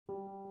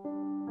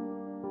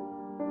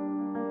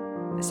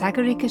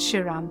SAGARIKA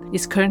SRIRAM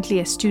is currently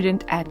a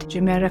student at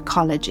Jumeirah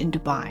College in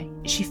Dubai.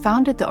 She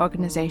founded the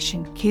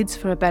organization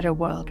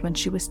Kids4abetterworld when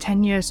she was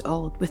 10 years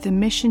old with a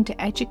mission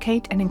to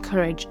educate and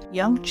encourage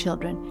young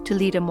children to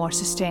lead a more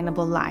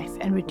sustainable life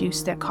and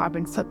reduce their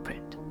carbon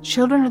footprint.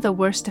 Children are the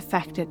worst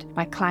affected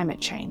by climate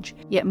change,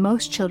 yet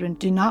most children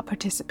do not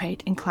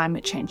participate in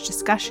climate change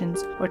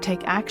discussions or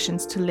take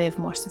actions to live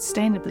more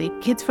sustainably.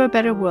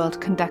 Kids4abetterworld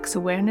conducts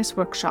awareness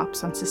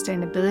workshops on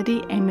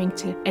sustainability, aiming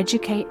to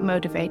educate,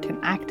 motivate, and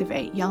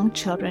activate young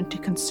children to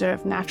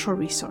conserve natural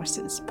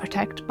resources,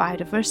 protect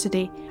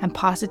biodiversity, and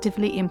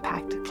positively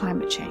impact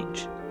climate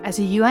change. As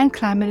a UN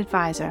climate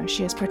advisor,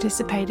 she has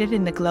participated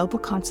in the global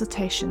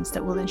consultations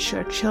that will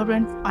ensure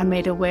children are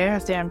made aware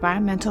of their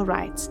environmental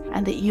rights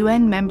and that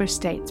UN member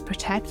states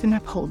protect and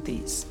uphold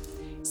these.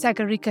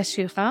 SAGARIKA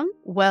SRIRAM,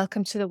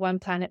 welcome to the One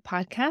Planet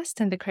podcast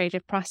and the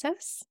creative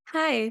process.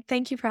 Hi,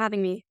 thank you for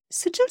having me.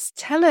 So just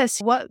tell us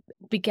what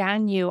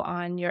began you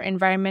on your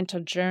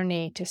environmental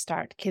journey to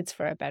start Kids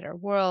for a Better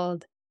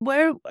World.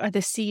 Where are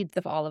the seeds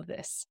of all of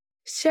this?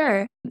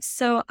 Sure.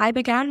 So I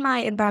began my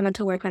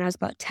environmental work when I was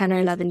about 10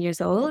 or 11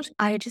 years old.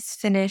 I just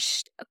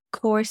finished a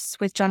course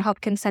with Johns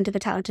Hopkins Center for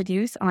Talented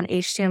Youth on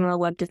HTML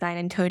web design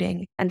and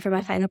coding. And for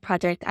my final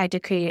project, I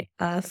did create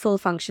a full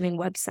functioning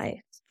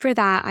website. For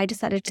that, I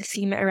decided to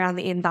theme it around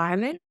the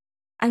environment.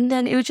 And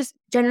then it was just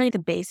generally the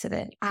base of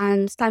it.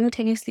 And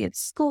simultaneously at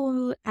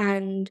school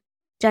and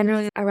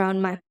generally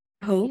around my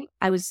home,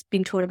 I was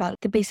being taught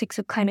about the basics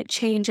of climate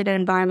change and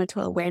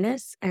environmental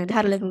awareness and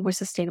how to live a more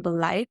sustainable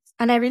life.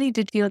 And I really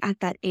did feel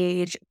at that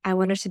age, I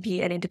wanted to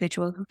be an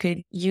individual who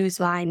could use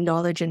my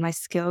knowledge and my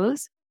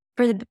skills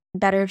for the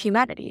better of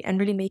humanity and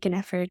really make an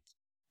effort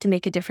to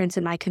make a difference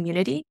in my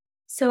community.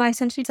 So I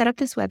essentially set up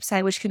this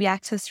website, which could be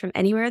accessed from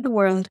anywhere in the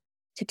world,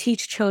 to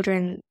teach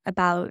children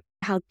about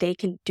how they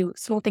can do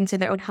small things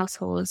in their own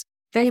households,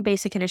 very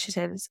basic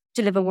initiatives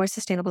to live a more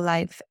sustainable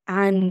life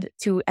and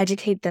to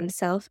educate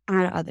themselves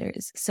and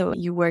others. So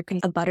you work in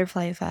a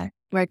butterfly effect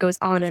where it goes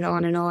on and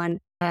on and on.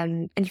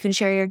 And you can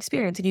share your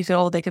experience and you can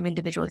all become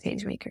individual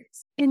change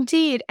makers.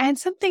 Indeed. And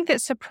something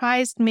that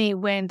surprised me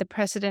when the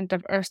president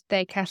of Earth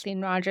Day,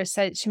 Kathleen Rogers,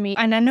 said to me,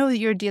 and I know that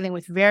you're dealing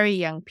with very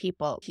young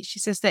people, she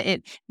says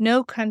that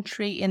no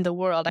country in the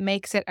world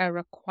makes it a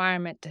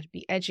requirement to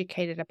be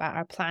educated about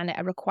our planet,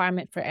 a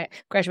requirement for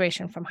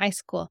graduation from high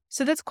school.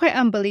 So that's quite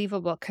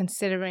unbelievable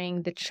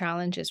considering the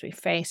challenges we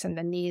face and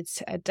the needs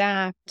to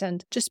adapt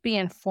and just be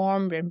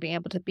informed and be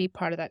able to be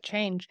part of that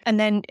change. And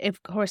then,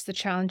 of course, the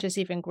challenge is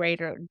even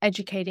greater,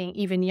 educating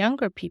even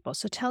younger people.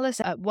 So tell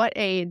us, at what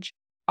age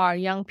are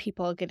young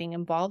people getting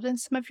involved in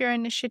some of your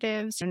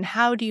initiatives? And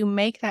how do you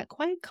make that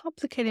quite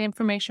complicated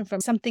information from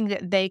something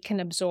that they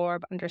can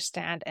absorb,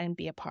 understand, and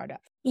be a part of?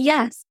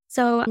 Yes.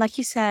 So like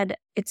you said,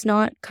 it's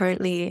not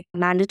currently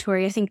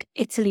mandatory. I think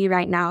Italy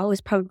right now has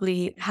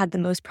probably had the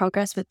most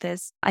progress with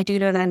this. I do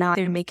know that now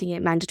they're making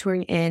it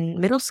mandatory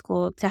in middle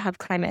school to have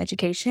climate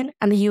education.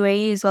 And the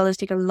UAE as well is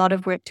taking a lot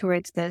of work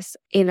towards this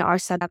in our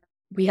setup.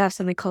 We have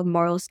something called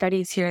moral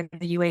studies here in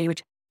the UAE,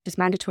 which is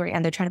mandatory,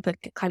 and they're trying to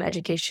put climate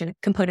education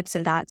components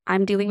in that.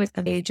 I'm dealing with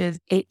the age of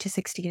 8 to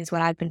 16 is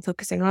what I've been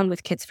focusing on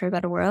with Kids for a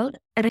Better World.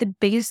 And the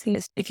biggest thing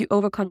is if you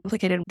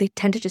overcomplicate it, they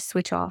tend to just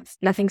switch off.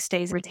 Nothing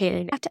stays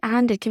retained.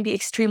 And it can be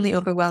extremely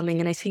overwhelming.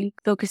 And I think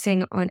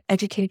focusing on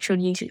educating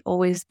children, you should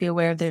always be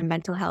aware of their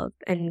mental health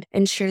and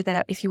ensure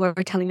that if you are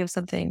telling them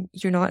something,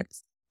 you're not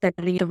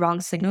sending the wrong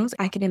signals.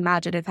 I can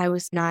imagine if I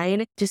was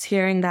 9, just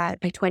hearing that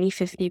by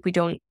 2050, if we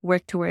don't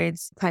work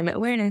towards climate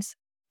awareness,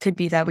 could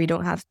be that we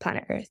don't have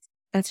planet Earth.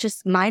 That's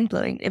just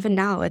mind-blowing. Even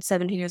now at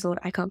 17 years old,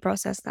 I can't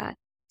process that.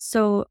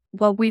 So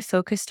what we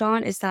focused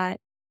on is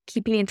that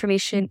keeping the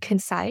information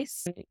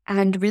concise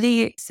and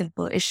really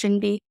simple. It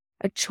shouldn't be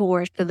a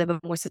chore to live a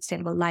more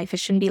sustainable life. It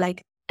shouldn't be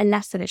like a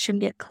lesson. It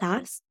shouldn't be a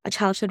class. A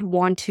child should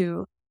want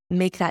to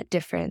make that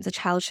difference. A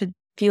child should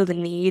feel the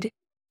need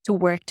to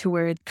work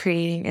toward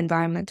creating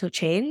environmental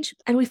change.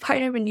 And we've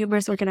partnered with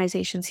numerous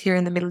organizations here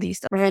in the Middle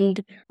East and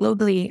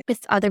globally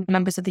with other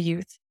members of the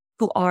youth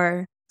who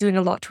are doing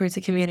a lot towards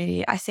the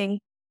community. I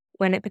think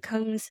when it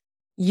becomes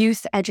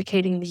youth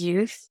educating the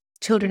youth,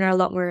 children are a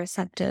lot more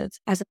receptive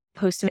as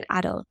opposed to an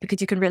adult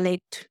because you can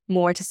relate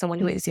more to someone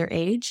who is your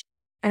age.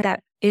 And that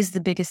is the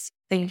biggest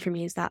thing for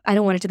me, is that I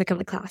don't want it to become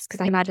a class,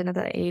 because I imagine at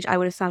that age, I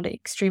would have found it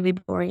extremely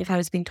boring if I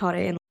was being taught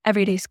it in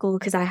everyday school,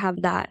 because I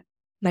have that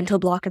mental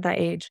block at that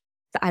age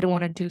that I don't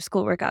want to do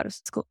schoolwork out of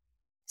school.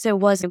 So it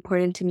was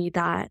important to me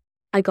that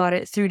I got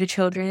it through to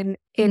children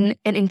in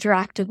an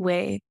interactive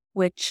way,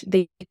 which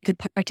they could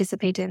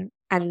participate in,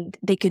 and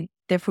they could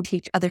therefore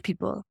teach other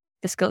people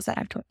the skills that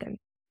I've taught them.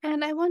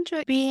 And I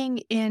wonder, being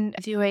in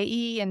the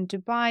UAE and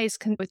Dubai,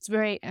 it's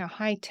very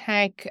high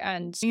tech,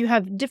 and you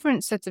have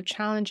different sets of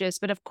challenges,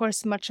 but of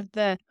course, much of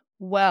the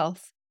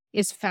wealth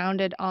is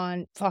founded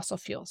on fossil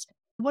fuels.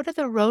 What are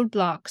the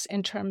roadblocks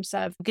in terms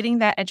of getting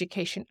that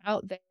education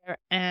out there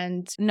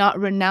and not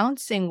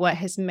renouncing what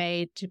has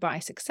made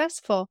Dubai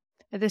successful,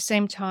 at the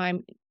same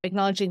time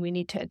acknowledging we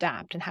need to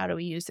adapt, and how do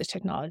we use the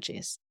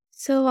technologies?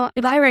 So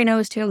Dubai right now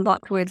is doing a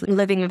lot towards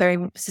living very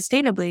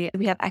sustainably.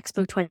 We have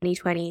Expo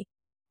 2020,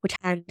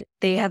 and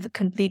they have a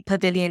complete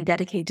pavilion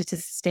dedicated to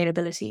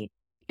sustainability.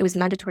 It was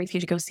mandatory for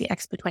you to go see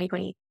Expo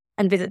 2020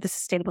 and visit the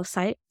sustainable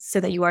site so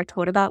that you are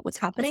told about what's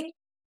happening.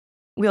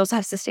 We also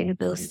have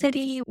Sustainable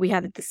City. We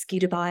have the Ski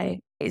Dubai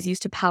is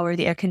used to power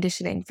the air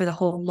conditioning for the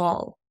whole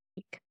mall.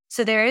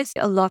 So there is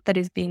a lot that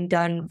is being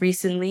done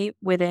recently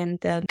within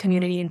the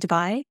community in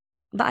Dubai.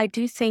 But I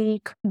do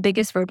think the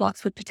biggest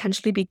roadblocks would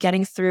potentially be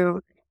getting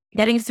through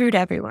to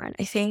everyone.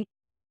 I think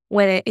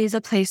when it is a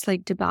place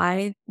like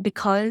Dubai,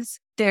 because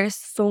there's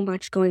so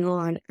much going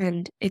on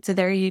and it's a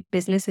very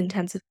business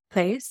intensive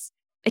place,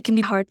 it can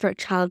be hard for a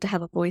child to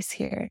have a voice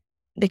here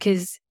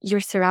because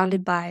you're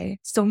surrounded by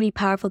so many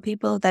powerful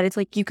people that it's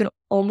like you can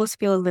almost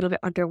feel a little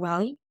bit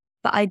underwhelmed.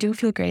 But I do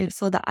feel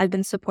grateful that I've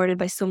been supported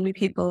by so many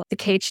people. The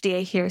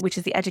KHDA here, which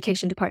is the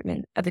education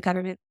department of the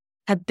government,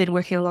 have been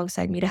working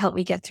alongside me to help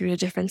me get through to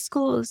different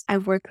schools.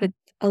 I've worked with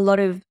a lot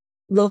of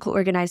local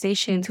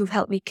organizations who've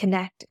helped me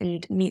connect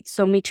and meet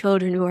so many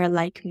children who are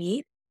like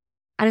me.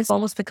 And it's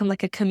almost become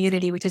like a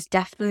community, which has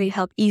definitely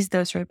helped ease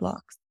those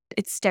roadblocks.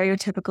 It's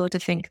stereotypical to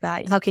think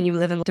that how can you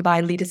live in Dubai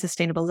and lead a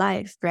sustainable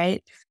life,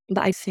 right?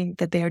 But I think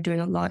that they are doing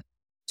a lot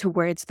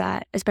towards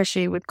that,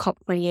 especially with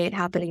COP28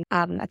 happening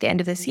at the end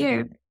of this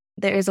year.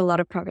 There is a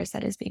lot of progress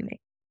that is being made.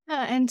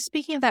 And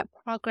speaking of that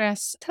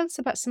progress, tell us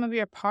about some of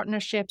your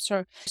partnerships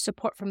or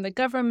support from the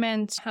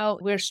government, how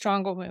we're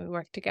stronger when we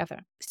work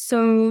together.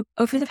 So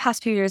over the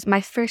past few years,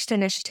 my first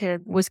initiative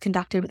was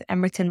conducted with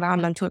Emirates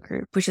Environmental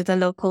Group, which is a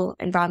local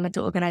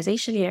environmental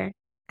organization here.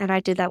 And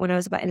I did that when I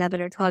was about 11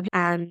 or 12.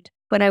 And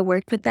when I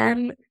worked with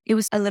them, it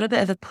was a little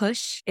bit of a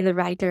push in the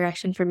right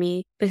direction for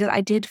me because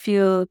I did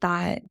feel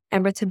that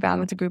Emirates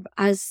Environmental Group,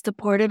 as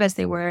supportive as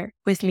they were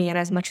with me and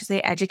as much as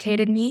they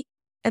educated me,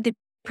 and they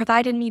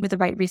provided me with the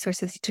right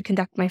resources to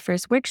conduct my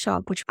first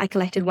workshop, which I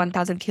collected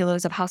 1,000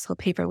 kilos of household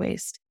paper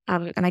waste.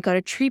 And I got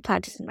a tree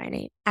planted in my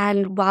name.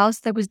 And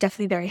whilst that was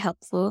definitely very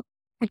helpful,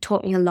 it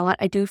taught me a lot.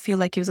 I do feel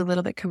like it was a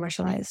little bit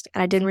commercialized.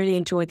 And I didn't really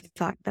enjoy the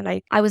fact that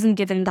I wasn't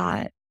given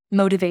that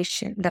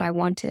motivation that I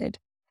wanted.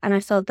 And I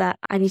felt that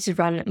I needed to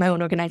run my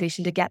own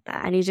organization to get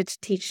that. I needed to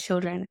teach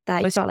children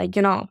that it's not like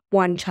you're not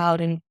one child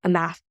in a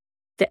math.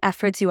 The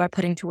efforts you are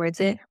putting towards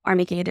it are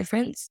making a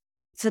difference.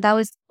 So that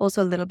was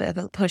also a little bit of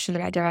a push in the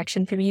right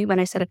direction for me when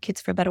I set up Kids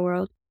for a Better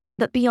World.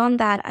 But beyond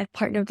that, I've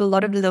partnered with a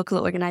lot of local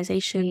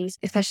organizations,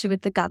 especially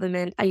with the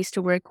government. I used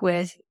to work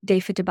with Day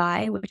for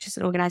Dubai, which is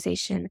an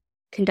organization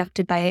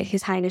conducted by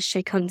His Highness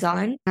Sheikh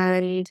Hamdan.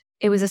 And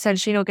it was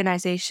essentially an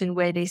organization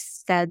where they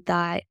said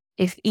that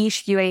if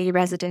each UAE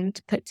resident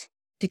put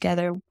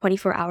together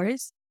 24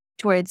 hours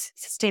towards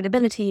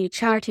sustainability,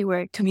 charity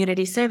work,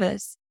 community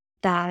service,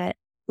 that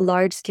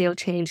large-scale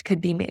change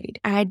could be made.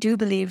 And I do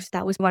believe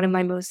that was one of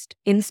my most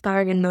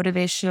inspiring and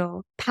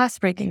motivational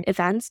path-breaking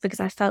events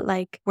because I felt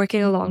like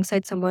working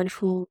alongside someone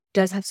who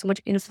does have so much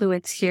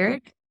influence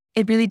here,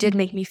 it really did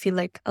make me feel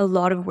like a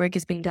lot of work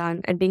is being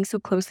done, and being so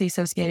closely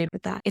associated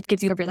with that, it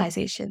gives you a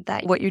realization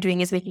that what you're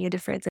doing is making a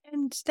difference.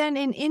 And then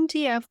in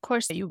India, of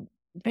course, you're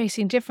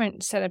facing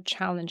different set of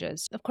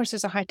challenges. Of course,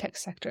 there's a high-tech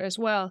sector as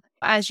well.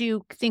 As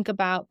you think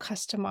about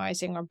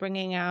customizing or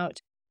bringing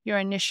out your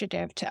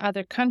initiative to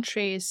other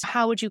countries,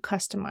 how would you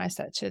customize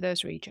that to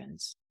those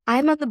regions?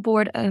 I'm on the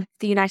board of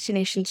the United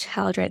Nations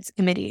Child Rights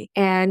Committee,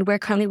 and we're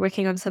currently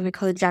working on something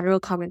called the General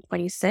Comment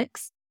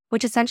 26,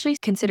 which essentially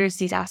considers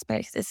these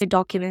aspects. It's a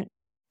document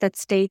that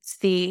states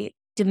the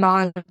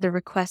demand, the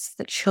requests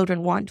that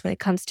children want when it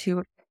comes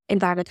to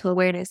environmental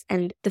awareness,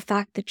 and the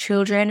fact that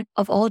children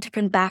of all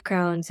different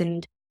backgrounds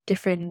and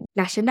different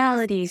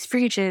nationalities,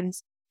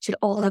 regions, should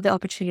all have the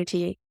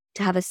opportunity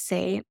to have a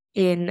say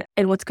in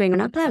what's going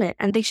on our planet.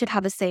 And they should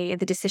have a say in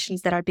the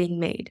decisions that are being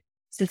made,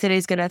 since it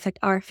is going to affect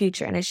our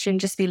future. And it shouldn't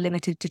just be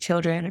limited to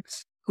children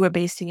who are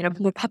based in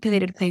more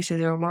populated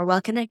places or more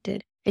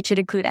well-connected. It should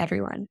include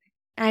everyone.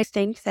 And I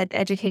think that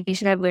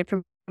education I've learned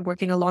from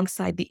working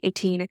alongside the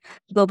 18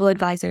 global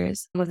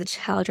advisors of the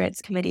Child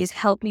Rights Committee has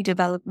helped me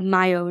develop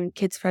my own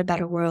Kids for a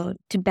Better World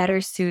to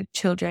better suit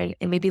children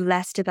in maybe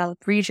less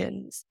developed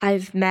regions.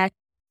 I've met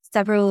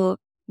several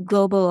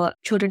global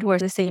children who are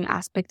the same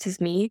aspects as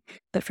me,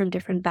 but from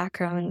different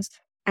backgrounds.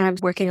 And I'm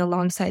working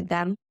alongside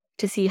them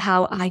to see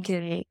how I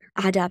can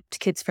adapt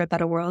Kids for a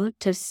Better World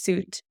to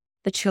suit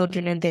the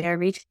children in their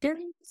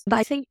regions. But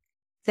I think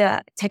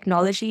the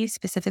technology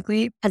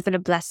specifically has been a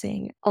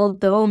blessing.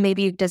 Although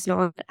maybe it does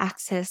not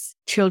access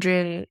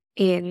children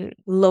in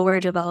lower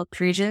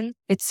developed regions,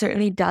 it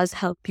certainly does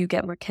help you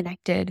get more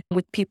connected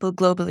with people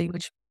globally,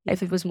 which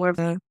if it was more of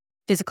a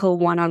physical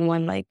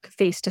one-on-one, like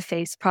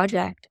face-to-face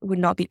project, would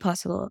not be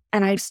possible.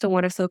 And I still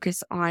want to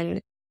focus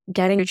on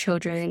getting your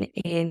children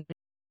in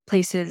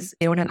places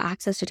they don't have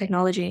access to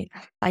technology.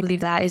 I believe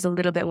that is a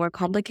little bit more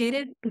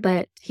complicated,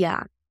 but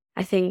yeah,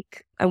 I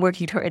think I'm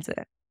working towards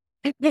it.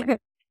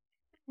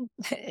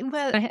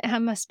 Well, it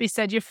must be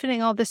said, you're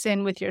fitting all this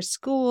in with your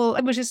school,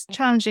 which is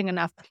challenging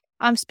enough.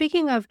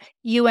 Speaking of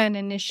UN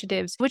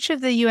initiatives, which of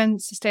the UN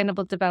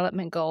Sustainable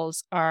Development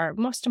Goals are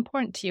most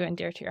important to you and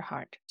dear to your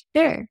heart?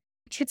 Sure.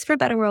 Kids for a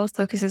Better World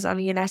focuses on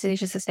the United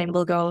Nations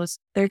Sustainable Goals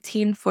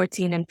 13,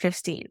 14, and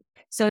 15.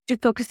 So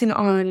just focusing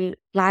on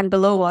land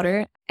below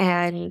water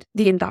and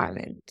the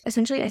environment.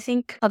 Essentially, I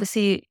think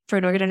obviously for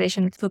an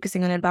organization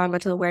focusing on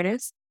environmental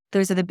awareness,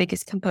 those are the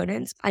biggest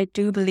components. I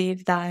do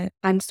believe that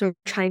I'm sort of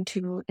trying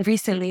to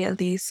recently at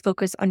least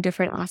focus on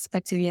different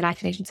aspects of the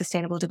United Nations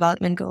Sustainable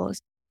Development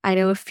Goals. I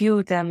know a few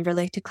of them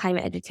relate to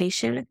climate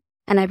education,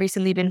 and I've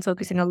recently been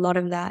focusing a lot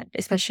on that,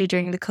 especially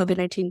during the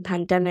COVID-19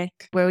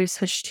 pandemic, where we've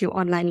switched to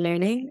online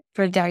learning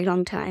for a very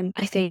long time.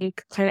 I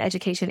think climate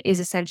education is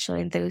essential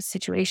in those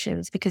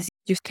situations because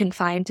you're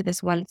confined to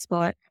this one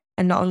spot,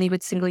 and not only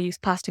with single-use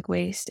plastic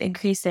waste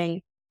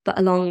increasing, but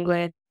along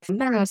with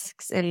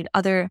masks and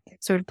other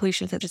sort of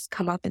pollutions that just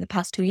come up in the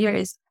past 2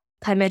 years,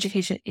 climate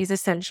education is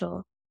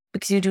essential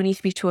because you do need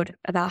to be taught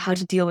about how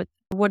to deal with.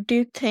 What do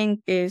you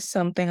think is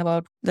something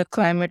about the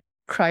climate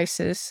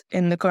crisis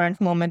in the current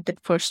moment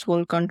that first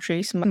world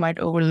countries might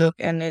overlook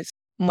and is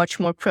much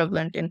more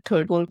prevalent in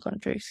third world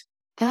countries?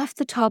 Off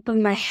the top of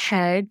my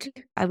head,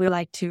 I would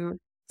like to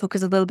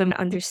focus a little bit and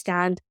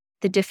understand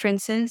the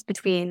differences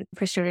between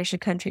first generation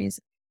countries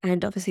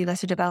and obviously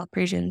lesser developed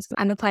regions.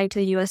 I'm applying to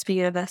the USB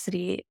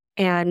University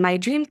and my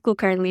dream school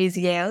currently is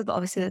Yale, but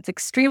obviously that's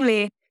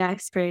extremely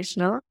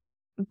aspirational.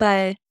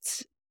 But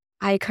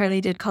I currently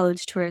did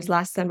college tours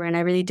last summer and I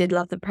really did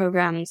love the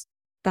programs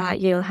that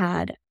Yale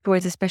had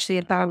towards especially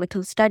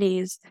environmental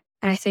studies.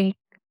 And I think,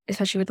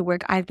 especially with the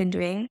work I've been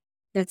doing,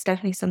 that's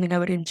definitely something I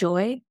would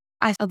enjoy.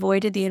 I've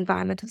avoided the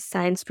environmental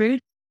science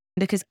route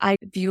because I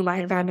view my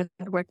environmental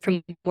work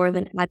from more of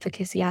an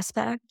advocacy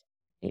aspect.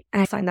 And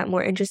I find that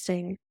more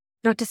interesting.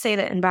 Not to say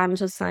that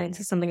environmental science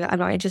is something that I'm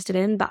not interested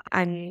in, but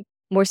I'm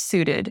more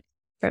suited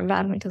for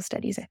environmental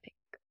studies, I think.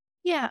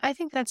 Yeah, I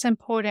think that's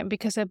important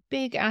because a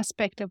big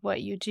aspect of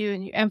what you do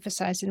and you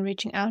emphasize in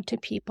reaching out to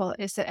people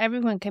is that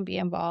everyone can be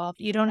involved.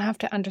 You don't have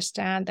to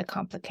understand the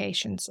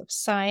complications of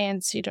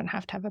science. You don't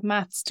have to have a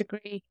maths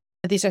degree.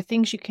 These are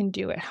things you can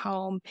do at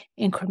home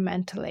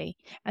incrementally.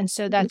 And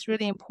so that's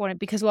really important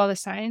because while the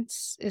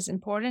science is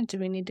important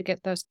and we need to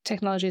get those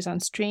technologies on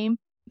stream,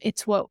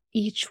 it's what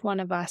each one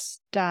of us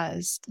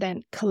does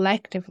then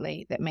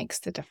collectively that makes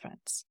the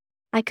difference.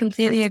 I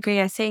completely agree.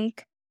 I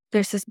think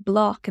there's this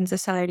block in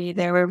society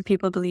there where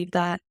people believe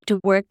that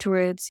to work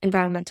towards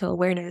environmental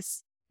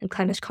awareness and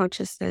climate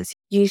consciousness,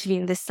 usually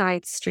in the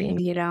science stream,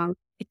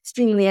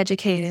 extremely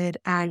educated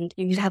and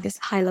you need to have this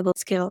high level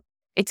skill.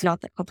 It's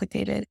not that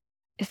complicated,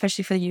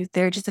 especially for the youth.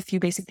 There are just a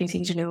few basic things you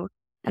need to know.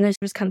 And it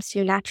just comes to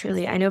you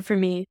naturally. I know for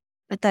me,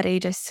 at that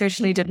age, I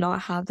certainly did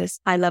not have this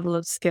high level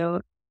of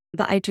skill,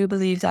 but I do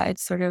believe that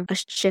it's sort of a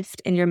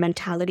shift in your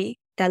mentality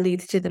that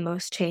leads to the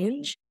most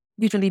change.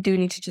 You really do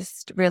need to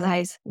just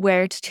realize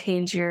where to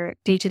change your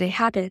day-to-day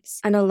habits.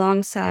 And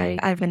alongside,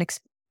 I've been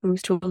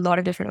exposed to a lot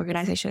of different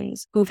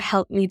organizations who've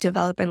helped me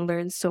develop and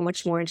learn so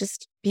much more and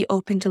just be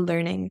open to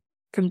learning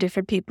from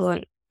different people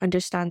and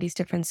understand these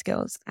different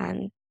skills.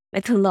 And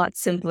it's a lot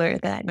simpler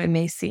than it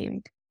may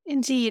seem.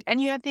 Indeed.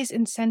 And you have these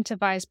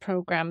incentivized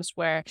programs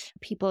where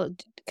people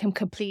can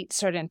complete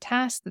certain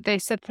tasks that they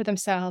set for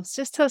themselves.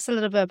 Just tell us a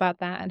little bit about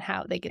that and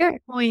how they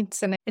get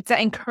points. And it's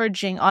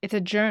encouraging. It's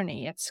a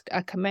journey. It's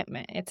a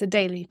commitment. It's a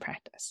daily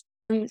practice.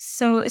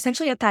 So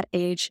essentially at that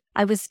age,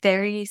 I was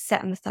very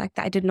set on the fact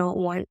that I did not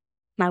want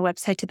my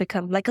website to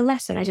become like a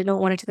lesson. I did not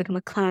want it to become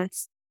a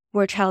class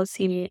where a child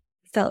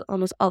felt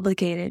almost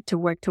obligated to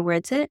work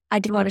towards it. I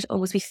did want it to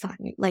almost be fun.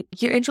 Like,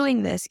 you're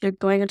enjoying this, you're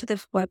going onto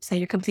the website,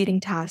 you're completing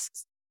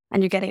tasks,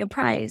 and you're getting a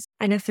prize.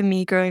 I know for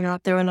me growing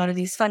up, there were a lot of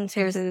these fun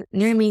fairs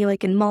near me,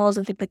 like in malls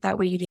and things like that,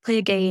 where you play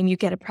a game, you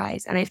get a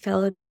prize. And I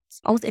felt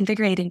it's almost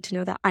invigorating to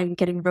know that I'm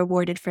getting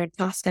rewarded for a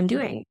task I'm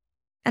doing.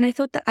 And I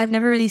thought that I've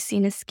never really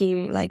seen a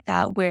scheme like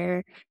that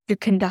where you're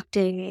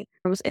conducting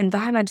almost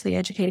environmentally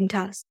educating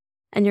tasks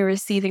and you're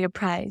receiving a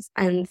prize.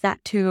 And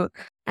that too,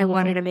 I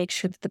wanted to make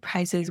sure that the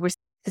prizes were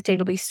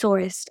sustainably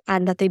sourced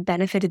and that they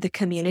benefited the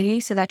community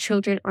so that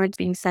children aren't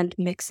being sent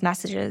mixed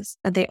messages,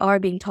 that they are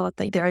being taught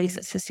that there are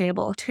these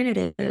sustainable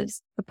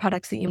alternatives for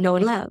products that you know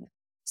and love.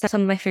 So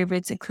some of my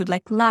favorites include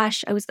like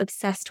Lash. I was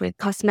obsessed with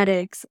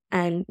cosmetics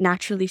and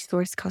naturally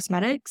sourced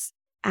cosmetics.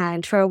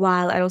 And for a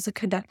while, I also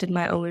conducted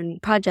my own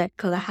project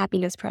called a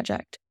Happiness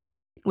Project,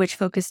 which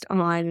focused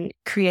on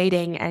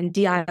creating and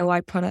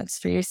DIY products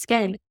for your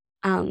skin.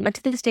 But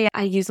to this day,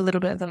 I use a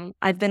little bit of them.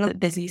 I've been a bit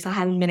busy, so I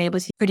haven't been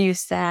able to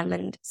produce them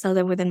and sell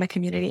them within my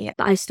community.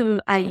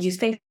 I use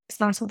face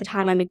masks all the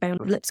time. I make my own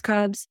lip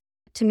scrubs.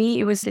 To me,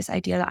 it was this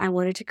idea that I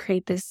wanted to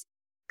create this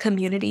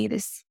community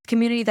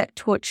that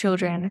taught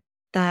children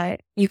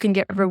that you can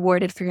get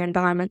rewarded for your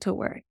environmental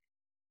work.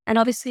 And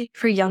obviously,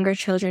 for younger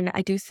children,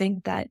 I do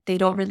think that they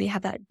don't really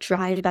have that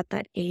drive at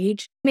that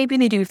age. Maybe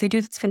they do. If they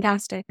do, that's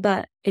fantastic.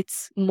 But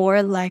it's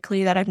more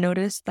likely that I've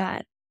noticed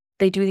that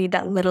they do need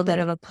that little bit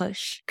of a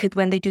push. Because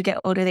when they do get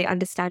older, they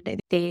understand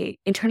it. They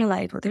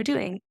internalize what they're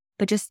doing.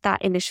 But just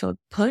that initial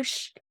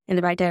push in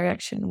the right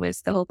direction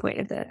was the whole point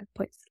of the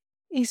points.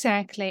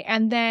 Exactly.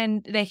 And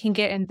then they can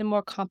get in the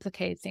more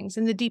complicated things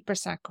and the deeper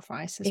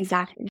sacrifices.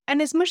 Exactly.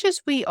 And as much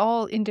as we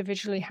all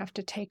individually have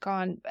to take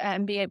on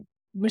and be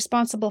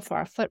responsible for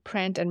our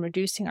footprint and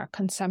reducing our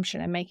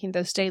consumption and making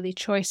those daily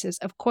choices.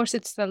 Of course,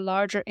 it's the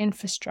larger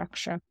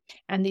infrastructure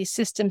and these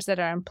systems that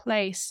are in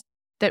place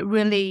that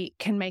really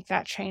can make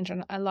that change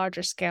on a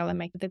larger scale and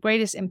make the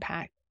greatest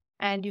impact.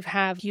 And you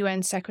have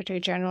UN Secretary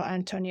General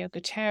Antonio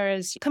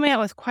Guterres coming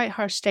out with quite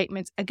harsh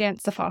statements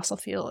against the fossil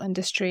fuel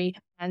industry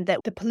and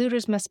that the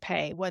polluters must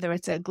pay, whether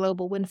it's a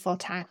global windfall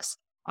tax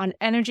on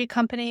energy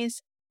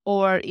companies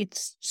or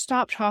it's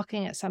stop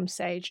talking at some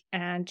stage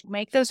and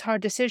make those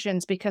hard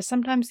decisions, because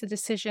sometimes the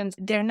decisions,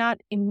 they're not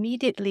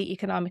immediately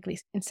economically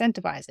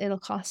incentivized. It'll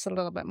cost a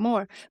little bit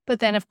more. But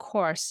then, of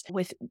course,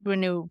 with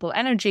renewable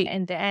energy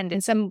in the end,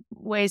 in some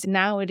ways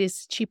now it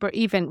is cheaper,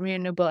 even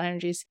renewable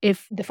energies,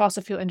 if the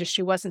fossil fuel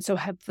industry wasn't so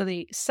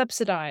heavily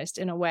subsidized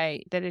in a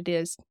way that it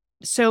is.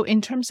 So in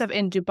terms of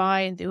in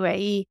Dubai and the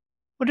UAE,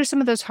 what are some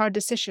of those hard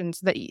decisions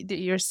that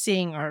you're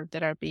seeing or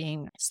that are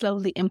being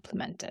slowly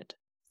implemented?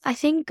 I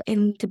think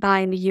in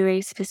Dubai and the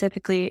UAE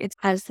specifically, it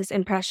has this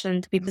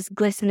impression to be this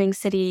glistening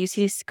city. You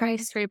see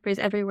skyscrapers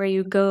everywhere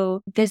you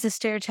go. There's a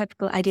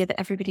stereotypical idea that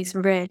everybody's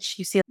rich.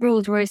 You see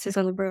Rolls Royces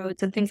on the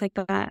roads and things like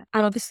that.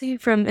 And obviously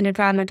from an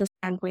environmental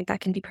standpoint,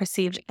 that can be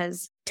perceived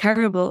as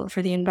terrible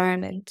for the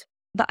environment.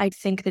 But I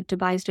think that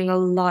Dubai is doing a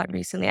lot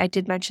recently. I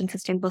did mention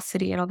sustainable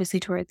city, and obviously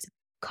towards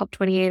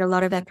COP28, a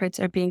lot of efforts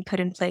are being put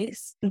in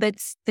place. But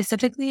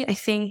specifically, I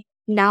think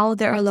now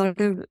there are a lot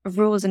of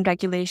rules and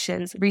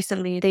regulations.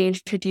 Recently, they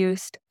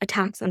introduced a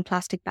tax on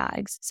plastic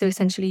bags. So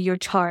essentially, you're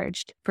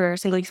charged for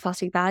single-use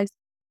plastic bags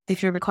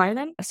if you require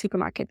them, a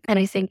supermarket. And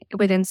I think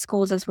within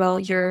schools as well,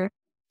 your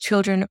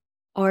children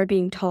are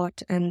being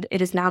taught, and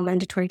it is now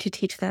mandatory to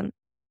teach them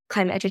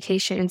climate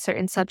education in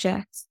certain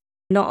subjects,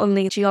 not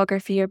only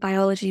geography or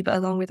biology, but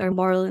along with our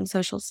moral and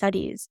social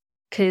studies,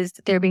 because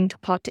they're being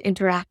taught to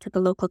interact with the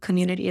local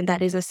community, and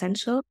that is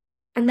essential.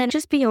 And then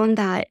just beyond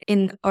that,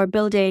 in our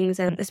buildings,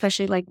 and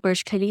especially like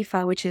Burj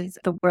Khalifa, which is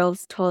the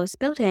world's tallest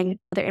building,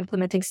 they're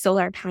implementing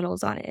solar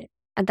panels on it.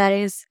 And that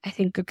is, I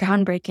think,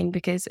 groundbreaking,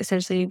 because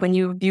essentially when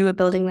you view a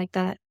building like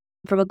that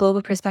from a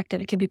global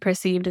perspective, it can be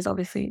perceived as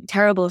obviously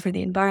terrible for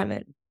the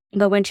environment.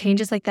 But when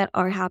changes like that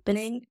are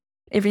happening,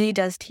 it really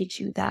does teach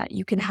you that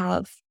you can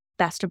have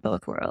best of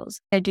both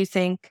worlds. I do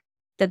think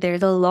that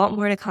there's a lot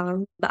more to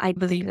come, but I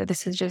believe that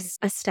this is just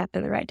a step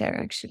in the right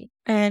direction.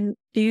 And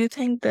do you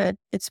think that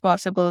it's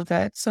possible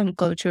that some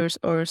cultures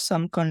or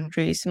some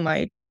countries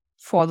might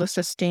follow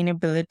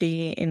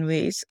sustainability in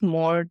ways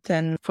more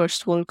than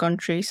first world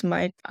countries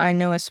might? I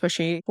know,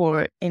 especially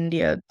for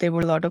India, there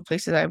were a lot of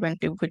places I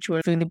went to which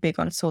were really big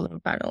on solar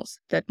panels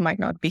that might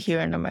not be here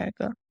in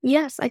America.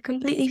 Yes, I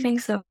completely think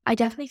so. I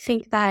definitely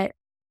think that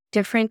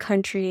different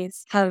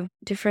countries have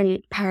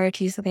different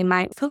priorities that they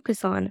might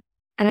focus on.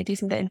 And I do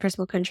think that in first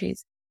world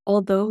countries,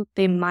 although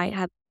they might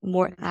have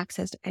more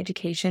access to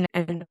education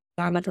and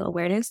environmental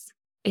awareness,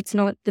 it's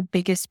not the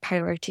biggest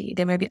priority.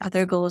 There may be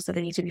other goals that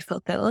need to be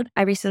fulfilled.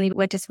 I recently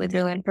went to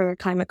Switzerland for a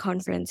climate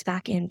conference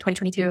back in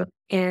 2022,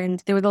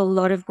 and there was a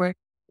lot of work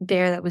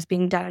there that was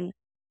being done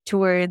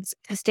towards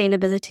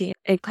sustainability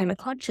and climate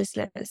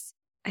consciousness.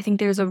 I think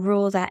there's a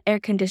rule that air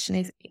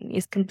conditioning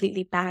is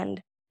completely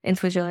banned in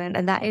Switzerland,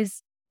 and that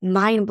is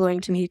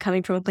mind-blowing to me,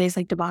 coming from a place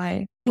like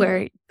Dubai, where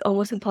it's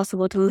almost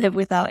impossible to live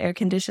without air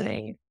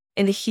conditioning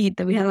in the heat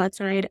that we have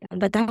outside.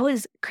 But that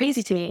was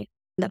crazy to me,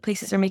 that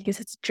places are making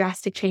such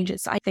drastic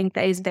changes. So I think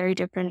that is very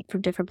different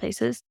from different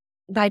places.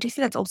 But I do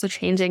think that's also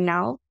changing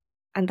now.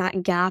 And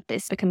that gap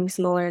is becoming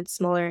smaller and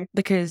smaller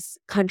because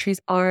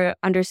countries are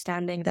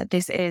understanding that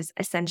this is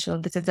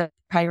essential. This is a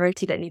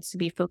priority that needs to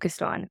be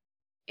focused on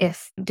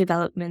if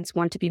developments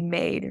want to be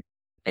made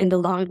in the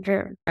long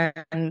term.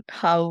 And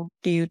how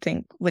do you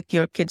think, with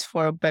your Kids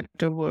for a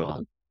Better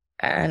World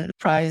and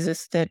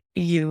prizes that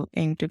you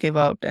aim to give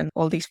out and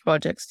all these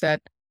projects,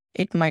 that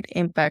it might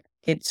impact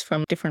kids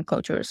from different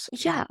cultures?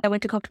 Yeah, I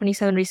went to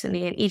COP27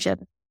 recently in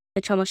Egypt,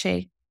 at Sharm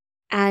el-Sheikh,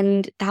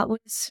 and that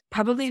was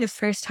probably the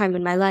first time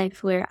in my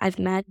life where I've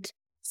met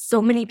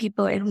so many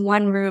people in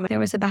one room. There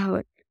was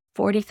about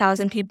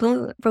 40,000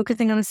 people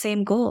focusing on the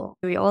same goal.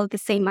 We all have the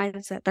same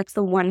mindset. That's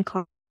the one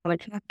common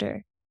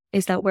factor,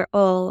 is that we're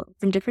all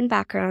from different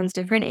backgrounds,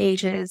 different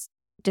ages,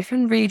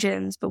 different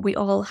regions, but we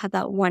all have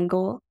that one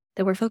goal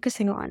that we're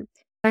focusing on.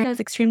 That was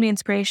extremely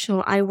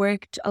inspirational. I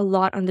worked a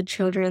lot on the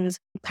children's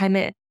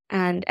climate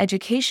and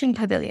education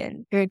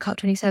pavilion during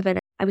COP27.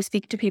 I was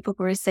speaking to people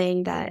who were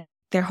saying that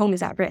their home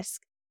is at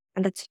risk.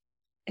 And it's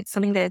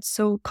something that it's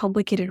so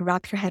complicated to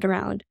wrap your head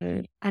around.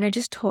 And it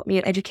just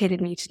it educated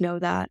me to know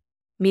that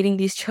meeting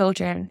these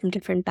children from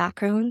different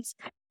backgrounds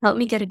helped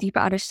me get a deeper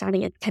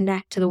understanding and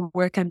connect to the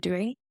work I'm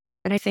doing.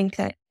 And I think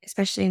that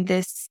especially in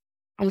this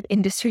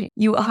industry,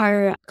 you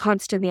are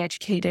constantly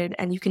educated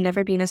and you can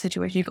never be in a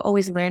situation. You can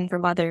always learn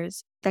from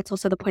others. That's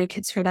also the point of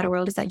Kids for a Better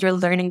World, is that you're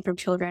learning from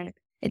children.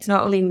 It's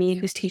not only me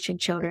who's teaching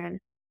children,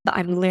 but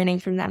I'm learning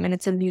from them, and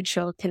it's a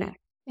mutual connect.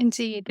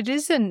 Indeed, it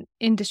is an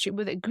industry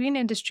with a green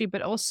industry,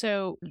 but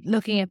also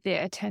looking at the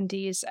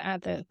attendees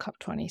at the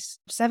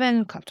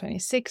COP27,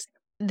 COP26,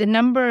 The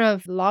number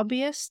of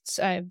lobbyists,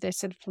 they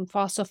said from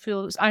fossil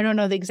fuels, I don't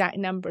know the exact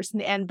numbers in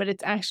the end, but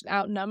it's actually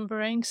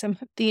outnumbering some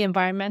of the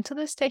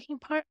environmentalists taking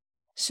part.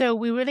 So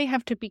we really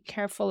have to be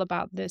careful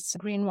about this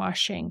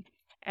greenwashing.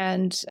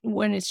 And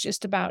when it's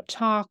just about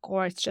talk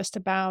or it's just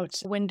about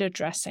window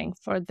dressing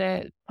for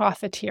the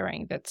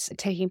profiteering that's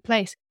taking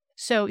place.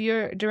 So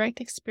your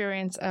direct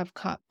experience of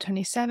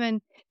COP27,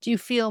 do you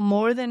feel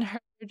more than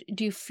heard?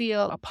 Do you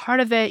feel a part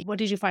of it? What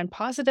did you find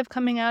positive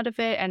coming out of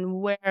it?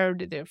 And where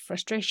did the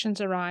frustrations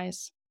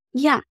arise?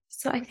 Yeah.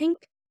 So I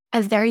think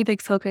a very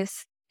big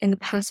focus in the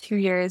past few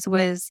years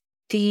was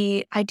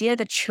the idea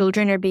that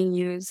children are being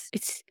used.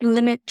 It's to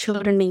limit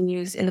children being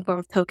used in the form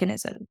of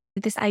tokenism.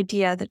 This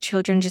idea that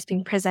children just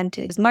being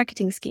presented as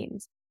marketing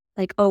schemes.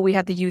 Like, oh, we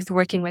have the youth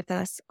working with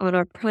us on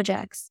our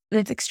projects.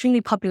 It's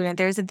extremely popular.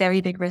 There's a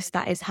very big risk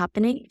that is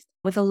happening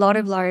with a lot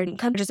of large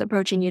countries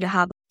approaching you to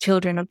have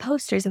children on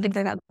posters and things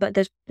like that. But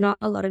there's not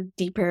a lot of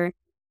deeper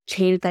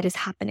change that is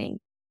happening.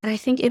 And I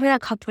think even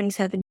at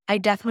COP27, I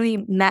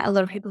definitely met a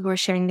lot of people who were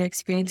sharing their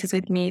experiences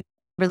with me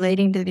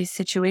relating to these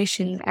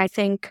situations. I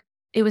think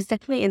it was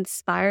definitely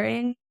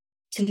inspiring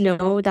to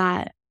know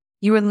that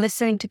you were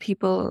listening to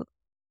people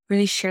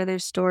really share their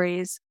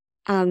stories,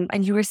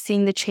 and you were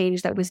seeing the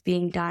change that was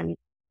being done.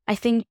 I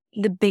think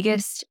the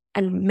biggest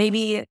and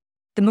maybe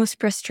the most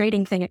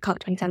frustrating thing at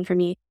COP27 for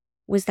me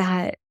was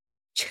that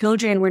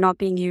children were not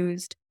being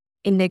used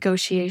in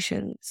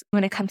negotiations.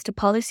 When it comes to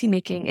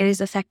policymaking, it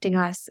is affecting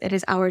us. It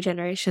is our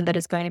generation that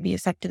is going to be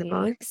affected the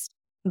most.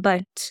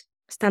 But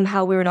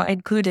somehow we were not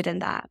included in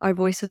that. Our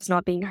voice was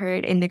not being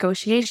heard in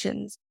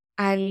negotiations.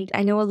 And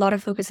I know a lot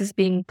of focus is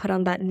being put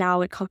on that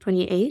now at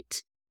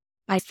COP28.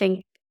 I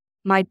think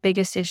my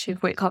biggest issue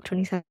with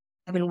COP27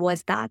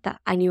 was that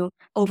I knew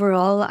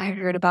overall I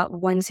heard about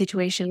one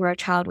situation where a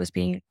child was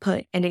being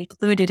put and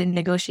included in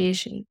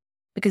negotiation.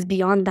 Because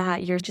beyond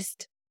that,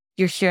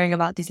 you're hearing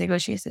about these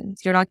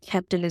negotiations. You're not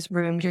kept in this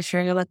room. You're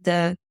hearing about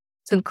the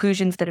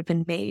conclusions that have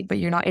been made, but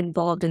you're not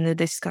involved in the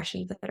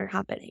discussions that are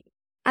happening.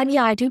 And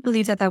yeah, I do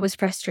believe that was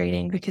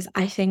frustrating because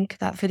I think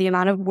that for the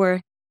amount of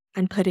work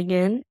I'm putting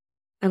in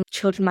and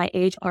children my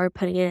age are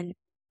putting in,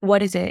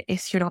 what is it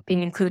if you're not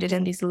being included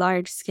in these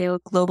large-scale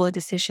global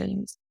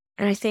decisions?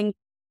 And I think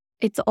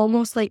it's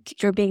almost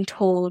like you're being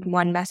told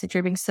one message,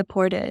 you're being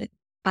supported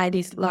by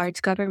these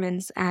large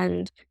governments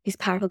and these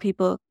powerful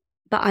people.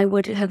 But I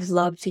would have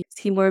loved to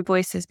see more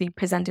voices being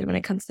presented when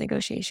it comes to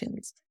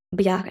negotiations.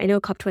 But yeah, I know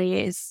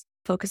COP28 is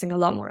focusing a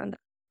lot more on that,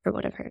 for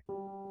what I've heard.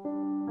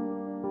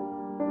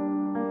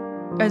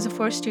 As a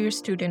first-year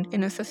student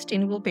in a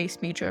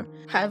sustainable-based major,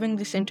 having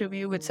this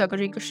interview with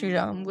SAGARIKA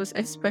SRIRAM was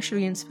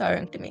especially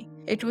inspiring to me.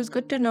 It was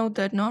good to know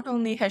that not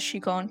only has she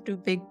gone to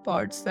big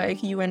parts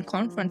like UN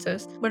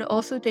conferences, but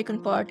also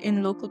taken part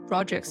in local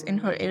projects in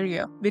her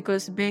area,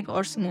 because big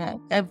or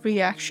small,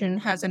 every action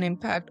has an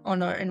impact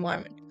on our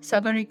environment.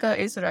 SAGARIKA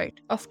is right.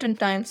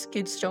 Oftentimes,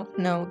 kids don't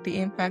know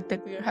the impact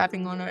that we are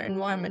having on our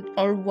environment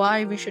or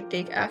why we should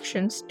take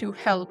actions to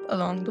help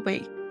along the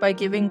way. By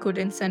giving good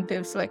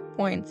incentives like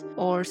points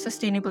or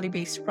sustainably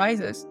based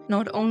prizes,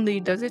 not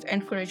only does it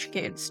encourage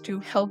kids to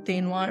help the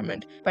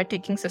environment by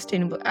taking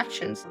sustainable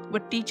actions,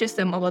 but teaches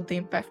them about the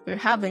impact we're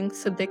having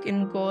so they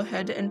can go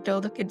ahead and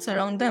tell the kids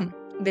around them,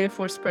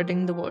 therefore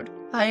spreading the word.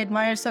 I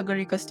admire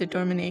SAGARIKA's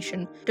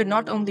determination to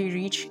not only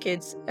reach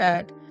kids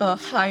at a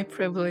high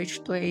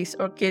privileged place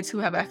or kids who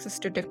have access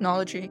to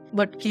technology,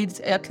 but kids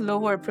at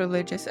lower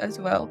privileges as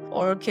well,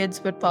 or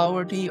kids with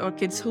poverty or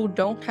kids who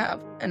don't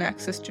have an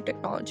access to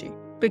technology.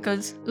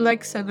 Because,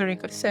 like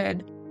SAGARIKA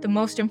said, the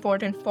most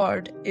important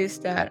part is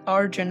that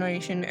our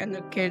generation and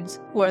the kids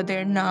who are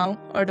there now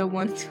are the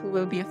ones who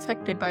will be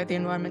affected by the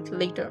environment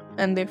later.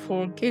 And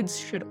therefore, kids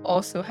should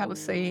also have a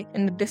say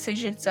in the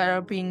decisions that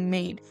are being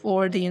made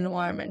for the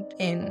environment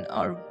in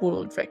our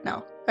world right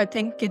now. I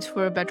think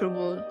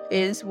Kids4abetterworld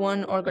is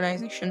one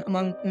organization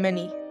among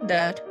many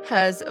that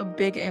has a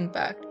big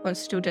impact on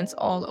students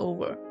all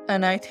over.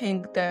 And I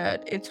think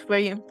that it's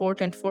very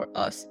important for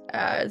us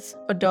as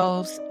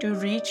adults to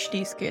reach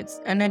these kids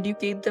and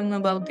educate them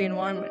about the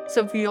environment,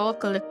 so we all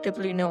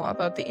collectively know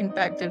about the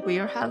impact that we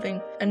are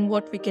having and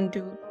what we can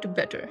do to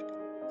better it.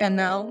 And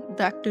now,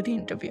 back to the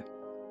interview.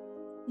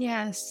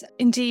 Yes,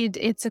 indeed.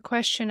 It's a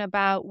question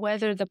about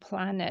whether the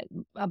planet,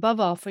 above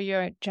all for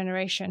your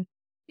generation,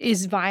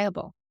 is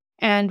viable.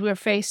 And we're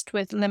faced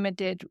with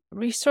limited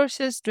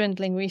resources,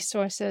 dwindling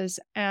resources,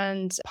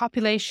 and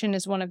population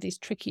is one of these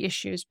tricky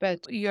issues.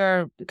 But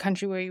your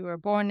country where you were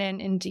born in,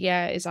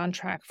 India, is on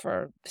track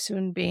for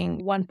soon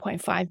being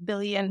 1.5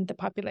 billion, the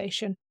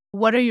population.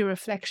 What are your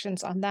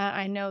reflections on that?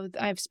 I know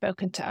I've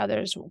spoken to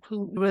others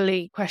who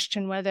really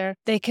question whether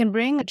they can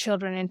bring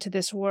children into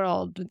this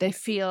world. They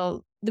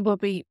feel they will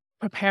be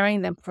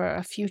preparing them for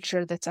a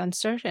future that's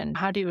uncertain.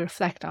 How do you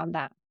reflect on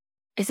that?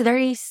 It's a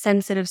very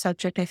sensitive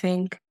subject, I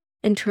think.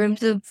 In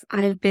terms of,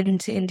 I've been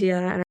to India,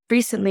 and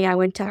recently I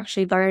went to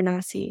actually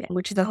Varanasi,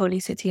 which is a holy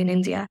city in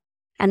India.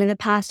 And in the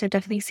past, I've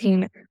definitely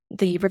seen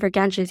the river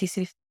Ganges used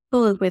to be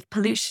full with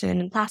pollution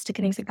and plastic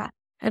and things like that.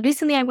 And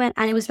recently I went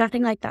and it was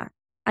nothing like that.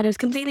 And it was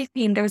completely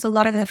clean. There was a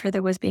lot of effort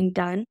that was being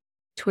done.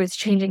 towards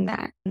changing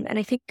that. And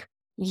I think,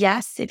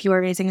 yes, if you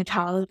are raising a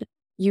child,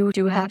 you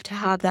do have to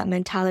have that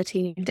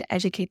mentality to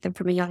educate them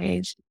from a young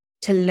age,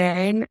 to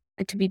learn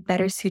and to be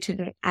better suited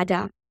and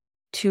adapt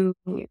to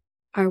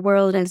our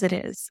world as it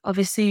is.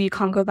 Obviously, you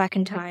can't go back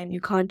in time.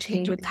 You can't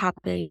change what's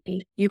happening.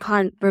 You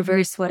can't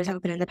reverse what has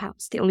happened in the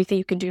past. The only thing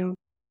you can do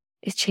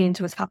is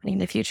change what's happening in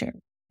the future.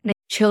 And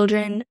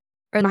children,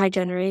 or my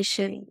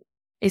generation,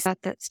 is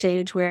at that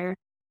stage where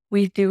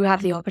we do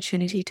have the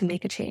opportunity to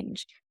make a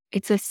change.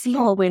 It's a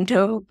small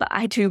window, but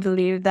I do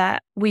believe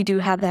that we do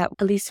have that.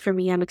 At least for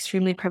me, I'm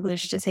extremely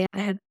privileged to say I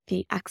have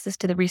the access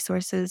to the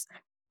resources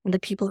and the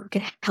people who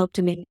can help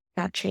to make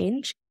that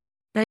change.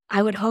 And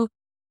I would hope,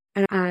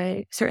 and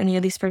I certainly,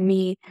 at least for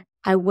me,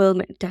 I will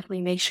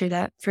definitely make sure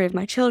that for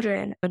my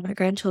children and my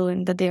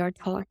grandchildren, that they are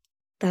taught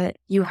that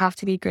you have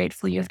to be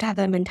grateful. You have to have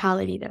that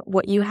mentality that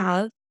what you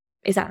have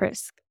is at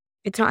risk.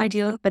 It's not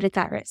ideal, but it's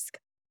at risk.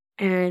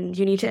 And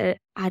you need to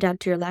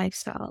adapt your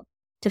lifestyle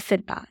to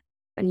fit that.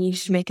 And you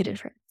should make a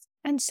difference.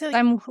 And so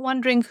I'm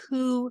wondering,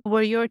 who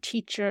were your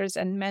teachers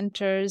and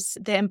mentors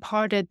that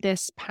imparted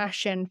this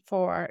passion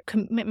for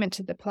commitment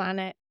to the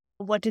planet?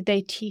 What did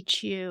they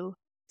teach you?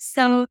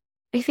 So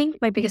I think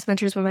my biggest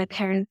mentors were my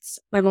parents.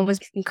 My mom was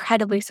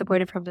incredibly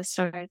supportive from the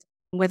start,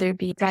 whether it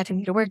be driving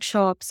me to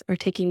workshops or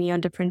taking me on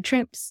different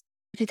trips.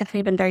 She's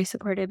definitely been very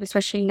supportive,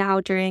 especially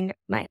now during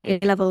my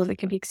A-levels. It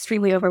can be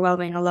extremely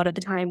overwhelming a lot of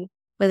the time,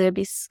 whether it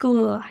be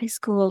school, high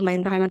school, my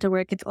environmental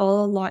work. It's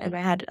all a lot in my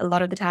head a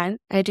lot of the time.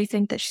 I do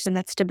think that she's in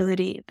that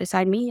stability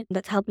beside me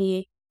that's helped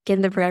me get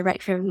in the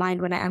right frame of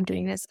mind when I am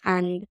doing this.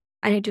 And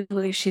I do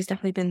believe she's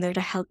definitely been there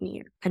to help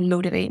me and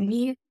motivate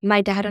me.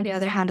 My dad, on the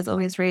other hand, has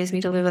always raised me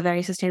to live a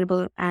very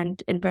sustainable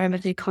and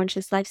environmentally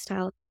conscious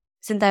lifestyle.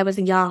 Since I was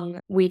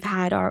young, we've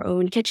had our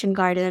own kitchen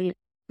garden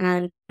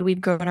and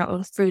we've grown our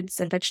own fruits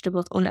and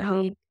vegetables all at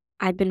home.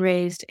 I've been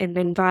raised in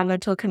the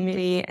environmental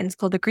community, and it's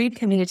called the green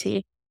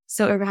community.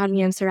 So around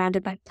me, I'm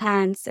surrounded by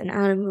plants and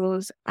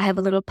animals. I have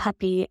a little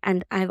puppy,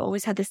 and I've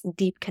always had this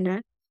deep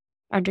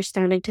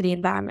understanding to the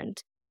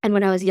environment. And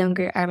when I was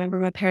younger, I remember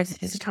my parents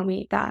used to tell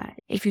me that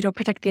if you don't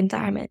protect the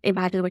environment,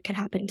 imagine what could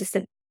happen to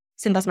Simba.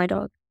 Simba's my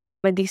dog.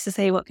 When they used to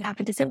say what could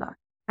happen to Simba.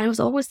 And I was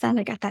always then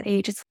at that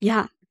age,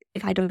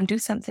 if I don't do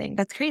something,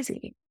 that's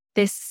crazy.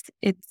 It's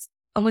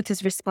almost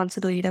this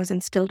responsibility that was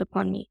instilled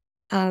upon me.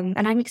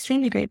 And I'm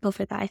extremely grateful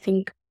for that. I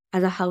think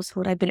as a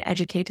household, I've been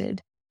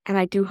educated, and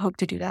I do hope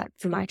to do that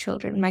for my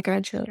children, my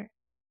grandchildren.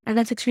 And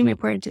that's extremely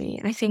important to me.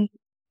 And I think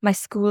my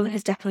school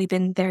has definitely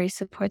been very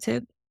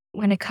supportive.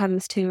 When it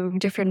comes to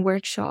different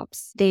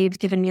workshops, they've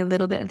given me a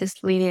little bit of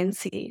this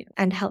leniency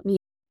and helped me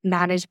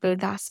manage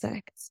both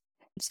aspects,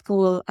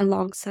 school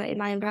alongside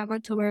my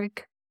environmental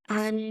work.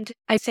 And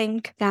I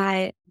think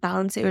that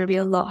balance, it would be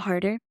a lot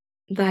harder.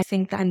 But I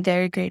think that I'm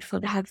very grateful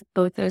to have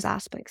both those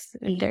aspects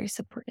and very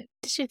supportive.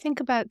 As you think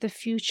about the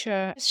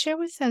future, share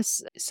with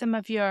us some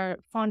of your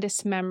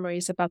fondest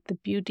memories about the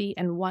beauty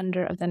and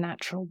wonder of the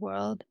natural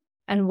world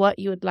and what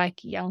you would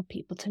like young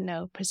people to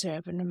know,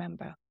 preserve, and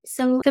remember.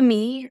 So for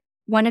me,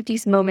 one of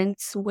these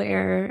moments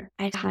where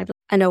I had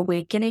an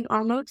awakening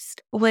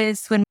almost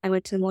was when I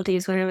went to the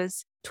Maldives when I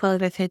was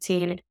 12 or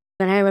 13.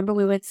 And I remember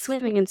we went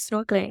swimming and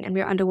snorkeling and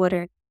we were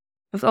underwater.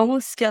 It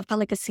almost felt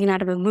like a scene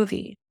out of a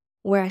movie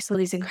where I saw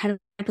these incredible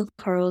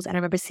corals, and I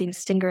remember seeing a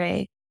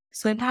stingray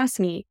swim past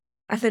me.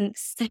 And then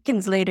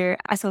seconds later,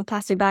 I saw a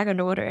plastic bag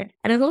underwater.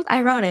 And it was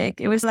ironic.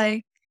 It was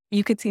like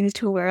you could see these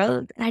two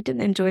worlds. And I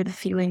didn't enjoy the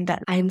feeling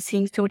that I'm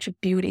seeing so much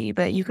beauty,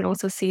 but you can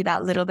also see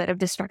that little bit of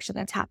destruction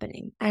that's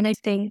happening. And I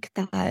think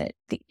that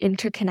the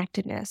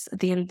interconnectedness of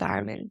the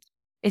environment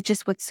is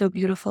just what's so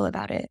beautiful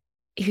about it.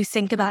 If you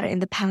think about it,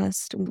 in the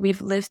past,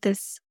 we've lived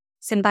this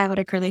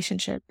symbiotic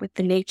relationship with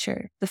the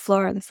nature, the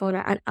flora, the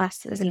fauna, and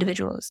us as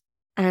individuals.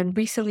 And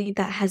recently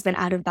that has been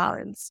out of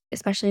balance,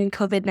 especially in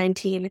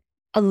COVID-19.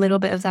 A little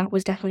bit of that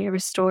was definitely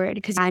restored,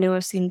 because I know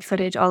I've seen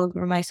footage all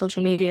over my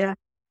social media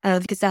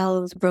of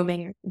gazelles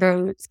roaming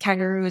roads,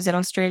 kangaroos in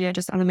Australia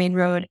just on the main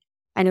road.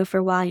 I know for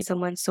a while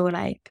someone saw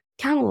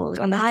camels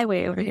on the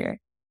highway over here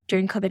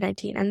during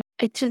COVID-19. And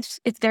it's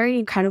very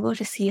incredible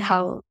to see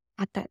how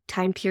at that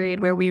time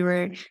period where we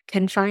were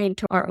confined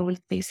to our own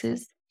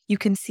spaces, you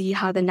can see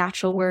how the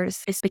natural world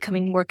is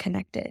becoming more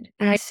connected.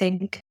 And I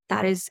think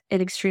that is an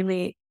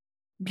extremely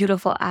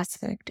beautiful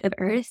aspect of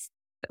Earth.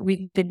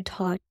 We've been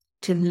taught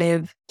to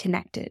live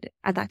connected,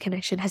 and that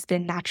connection has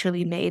been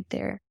naturally made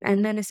there.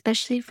 And then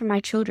especially for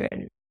my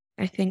children,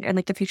 I think, and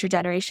the future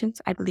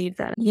generations, I believe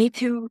that you need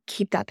to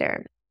keep that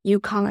there. You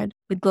can't,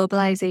 with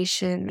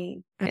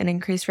globalization and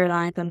increased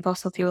reliance on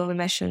fossil fuel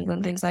emissions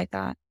and things like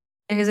that,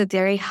 it is a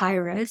very high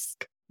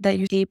risk that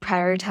you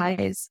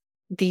deprioritize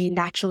the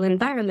natural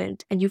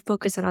environment and you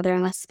focus on other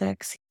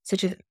aspects,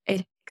 such as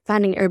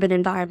expanding urban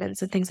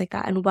environments and things like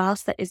that. And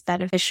whilst that is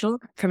beneficial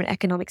from an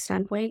economic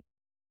standpoint,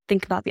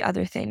 think about the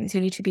other things.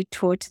 You need to be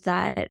taught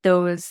that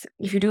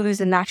if you do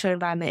lose a natural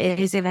environment, it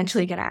is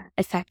eventually going to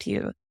affect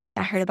you.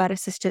 I heard about a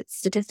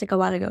statistic a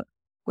while ago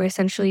where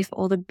essentially if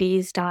all the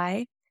bees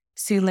die,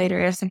 soon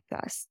later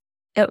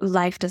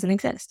life doesn't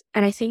exist.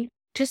 And I think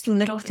just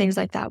little things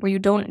like that where you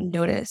don't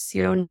notice,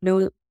 you don't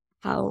know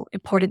how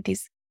important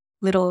these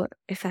little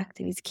effects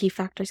and these key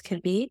factors can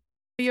be.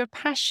 Your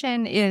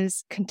passion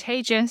is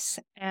contagious,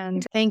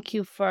 and thank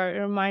you for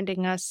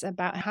reminding us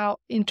about how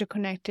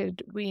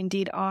interconnected we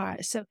indeed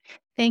are. So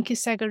thank you,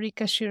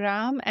 SAGARIKA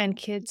SRIRAM and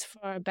Kids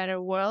for a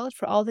Better World,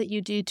 for all that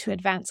you do to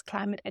advance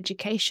climate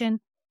education,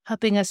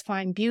 helping us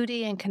find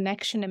beauty and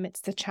connection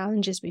amidst the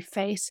challenges we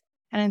face,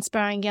 and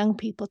inspiring young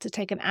people to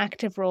take an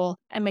active role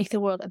and make the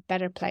world a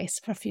better place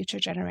for future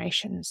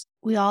generations.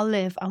 We all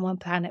live on one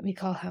planet we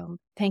call home.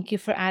 Thank you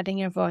for adding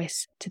your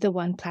voice to the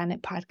One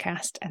Planet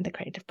podcast and the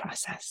creative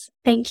process.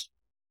 Thank you.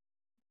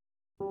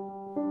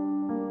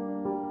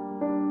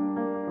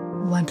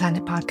 One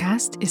Planet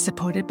podcast is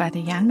supported by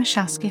the Jan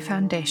Michalski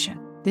Foundation.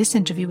 This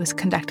interview was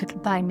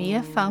conducted by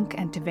Mia Funk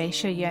and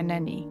Devesha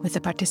Yernani with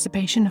the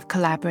participation of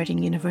collaborating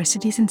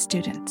universities and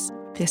students.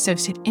 The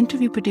associate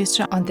interview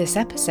producer on this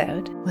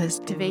episode was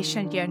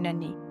Devesha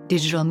Yernani.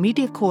 Digital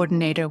media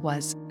coordinator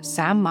was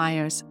Sam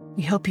Myers.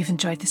 We hope you've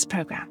enjoyed this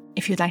program.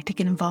 If you'd like to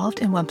get involved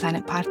in One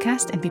Planet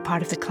podcast and be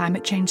part of the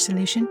climate change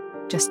solution,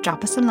 just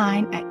drop us a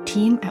line at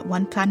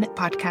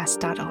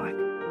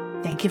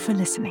team@oneplanetpodcast.org. Thank you for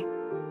listening.